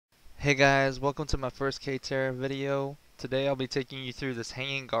Hey guys, welcome to my first K-Tera video. Today I'll be taking you through this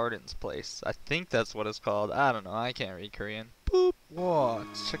Hanging Gardens place. I think that's what it's called. I don't know, I can't read Korean. Boop! Whoa,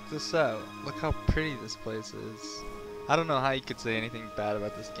 check this out. Look how pretty this place is. I don't know how you could say anything bad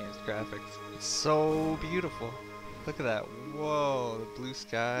about this game's graphics. It's so beautiful. Look at that. Whoa, the blue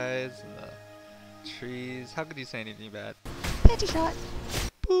skies and the trees. How could you say anything bad? Petty shot.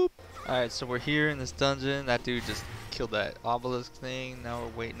 Boop! Alright, so we're here in this dungeon. That dude just killed that obelisk thing. Now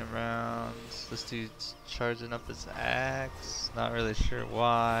we're waiting around. This dude's charging up his axe. Not really sure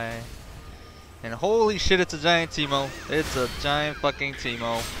why. And holy shit, it's a giant Teemo. It's a giant fucking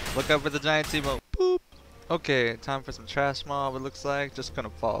Teemo. Look out for the giant Teemo. Boop. Okay, time for some trash mob, it looks like. Just gonna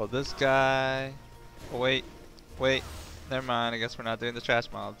follow this guy. Oh, wait. Never mind. I guess we're not doing the trash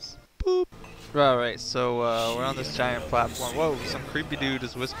mobs. Boop. Right, so we're on this giant platform. Whoa, some creepy dude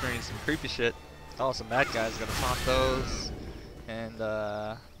is whispering some creepy shit. Oh, some bad guy's gonna taunt those. And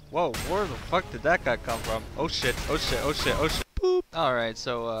whoa, where the fuck did that guy come from? Oh shit. Boop. Alright,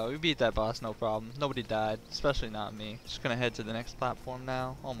 so we beat that boss, no problem. Nobody died, especially not me. Just gonna head to the next platform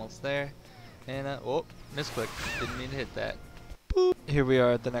now. Almost there. And oh, misclick. Didn't mean to hit that. Boop. Here we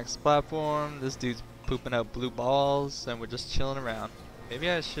are at the next platform. This dude's pooping out blue balls, and we're just chilling around. Maybe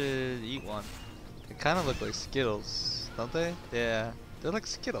I should eat one. They kind of look like Skittles, don't they? Yeah, they're like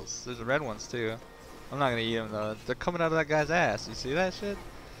Skittles. There's red ones too. I'm not gonna eat them though. They're coming out of that guy's ass. You see that shit?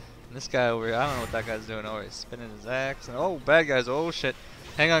 And this guy over here, I don't know what that guy's doing. Oh, he's spinning his axe. And oh, bad guys. Oh shit.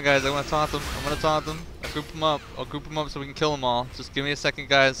 Hang on, guys. I want to taunt them. I'm gonna taunt them. I'll group them up. So we can kill them all. Just give me a second,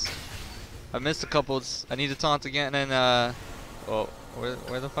 guys. I missed a couple. I need to taunt again. And oh,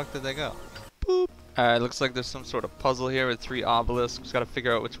 where the fuck did they go? Boop. Alright, looks like there's some sort of puzzle here with 3 obelisks. Gotta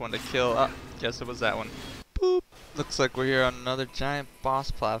figure out which one to kill. Ah, guess it was that one. Boop. Looks like we're here on another giant boss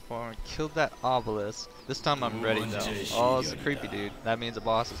platform. We killed that obelisk. This time I'm ready though. Oh, it's a creepy dude. That means a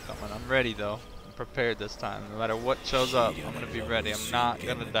boss is coming. I'm ready though. I'm prepared this time. No matter what shows up, I'm gonna be ready. I'm not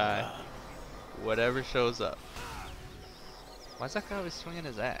gonna die. Whatever shows up. Why's that guy always swinging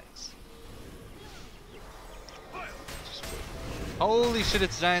his axe? Holy shit,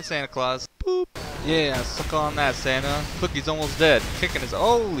 it's giant Santa Claus. Boop. Yeah, suck on that, Santa. Look, he's almost dead. Kicking his.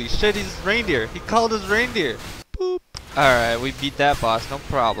 Holy shit, he's reindeer. He called his reindeer. Boop. Alright, we beat that boss, no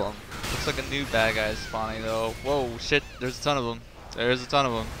problem. Looks like a new bad guy is spawning though. Whoa, shit, there's a ton of them. There's a ton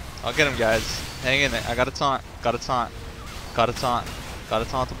of them. I'll get him, guys. Hang in there. I got a taunt. Got a taunt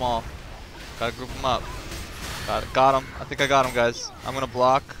them all. Gotta group them up. Got him. I think I got him, guys. I'm gonna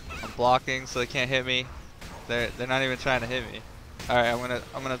block. I'm blocking so they can't hit me. They're not even trying to hit me. Alright,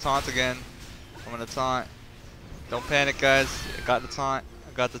 I'm gonna taunt again. I'm gonna taunt. Don't panic, guys. I got the taunt.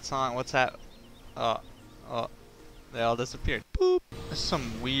 What's that? Oh, they all disappeared. Boop. There's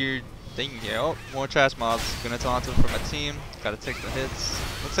some weird thing here. Oh, more trash mobs. Gonna taunt him from a team. Gotta take the hits.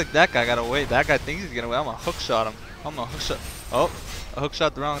 Looks like that guy got away. That guy thinks he's gonna win. I'm gonna hook shot him. Oh, I hook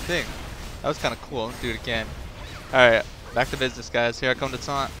shot the wrong thing. That was kind of cool. Let's do it again. Alright, back to business, guys. Here I come to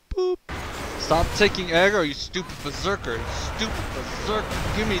taunt. Boop. Stop taking aggro, you stupid berserker. Stupid berserker.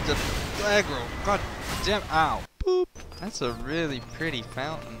 Give me the aggro. God damn. Ow. Boop. That's a really pretty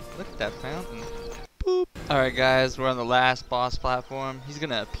fountain. Look at that fountain. Boop. Alright, guys. We're on the last boss platform. He's going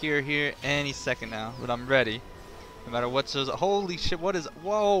to appear here any second now. But I'm ready. No matter what shows. Holy shit. What is.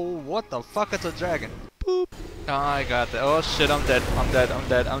 Whoa. What the fuck? It's a dragon. Boop. Oh, I got that. Oh shit. I'm dead.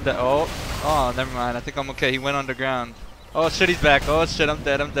 Oh, never mind. I think I'm okay. He went underground. Oh shit, he's back. Oh shit, I'm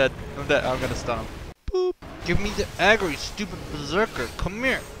dead. I'm gonna stun him. Boop. Give me the aggro, you stupid berserker. Come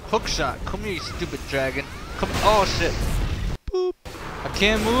here. Hookshot. Come here, you stupid dragon. Come. Oh shit. Boop. I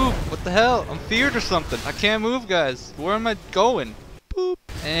can't move. What the hell? I'm feared or something. I can't move, guys. Where am I going? Boop.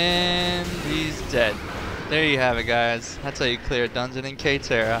 And he's dead. There you have it, guys. That's how you clear a dungeon in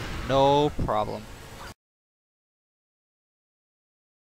K-Tera. No problem.